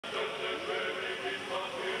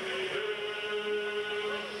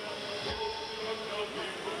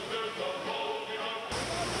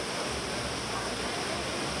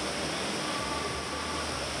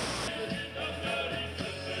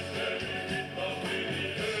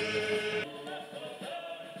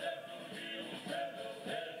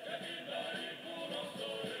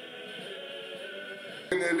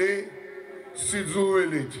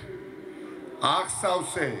სიძულვილით,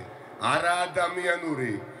 აღსავსე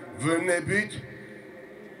არაადამიანური ვნებით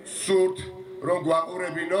სურთ, რომ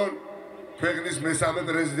გვაყურებინონ ქვეყნის მესამე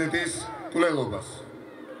პრეზიდენტის მკვლელობას.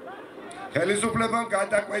 ხელისუფლებამ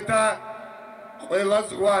გადაკვეთა ყველა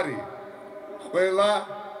ზღვარი, ყველა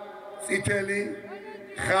წითელი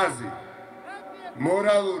ხაზი.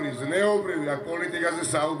 მორალური, ზნეობრივი აქ პოლიტიკაზე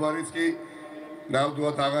საუბარიც კი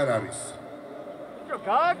ნამდვილად აღარ არის.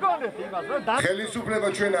 ხელისუფლება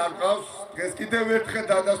ჩვენ არ ყავს, დღეს კიდევ ერთხელ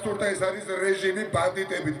დადასტურდა, ეს არის რეჟიმი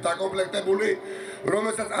ბანდიტებით დაკომპლექტებული,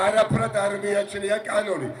 რომელსაც არაფრად არ მიაჩნია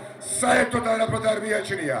კანონი, საერთოდ არაფრად არ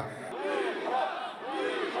მიაჩნია.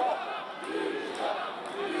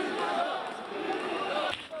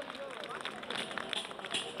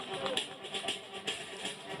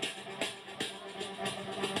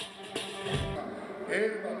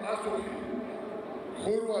 ერმა პასუხი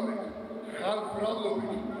ხურვალით,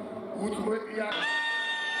 ხალხმრავლობით უწყვეტია.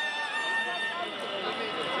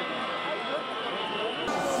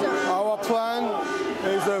 Our plan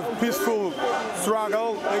is a peaceful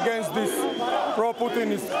struggle against this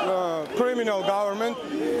pro-Putinist criminal government,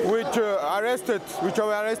 which arrested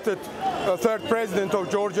third president of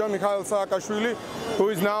Georgia, Mikheil Saakashvili, who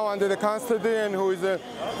is now under the custody and who is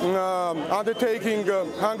undertaking a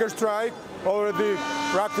hunger strike already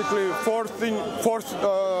practically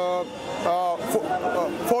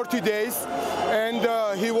 40 days, and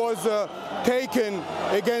he was taken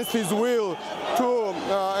against his will to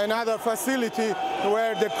another facility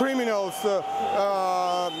where the criminals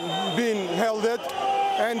being held at,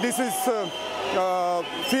 and this is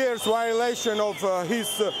fierce violation of his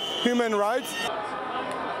human rights.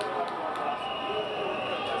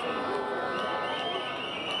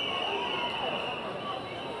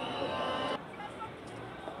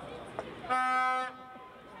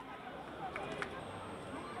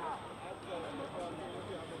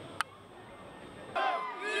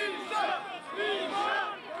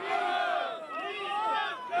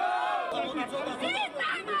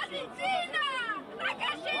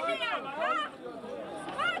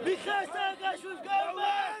 Mikheil Saakashvili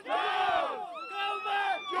government! Go!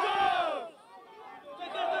 Government! Go!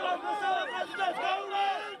 President,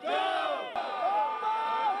 government! Go!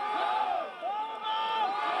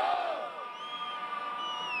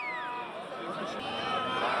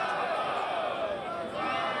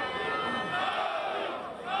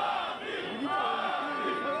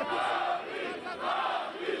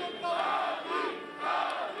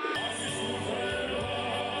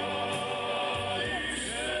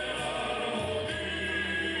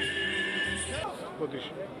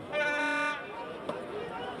 Position.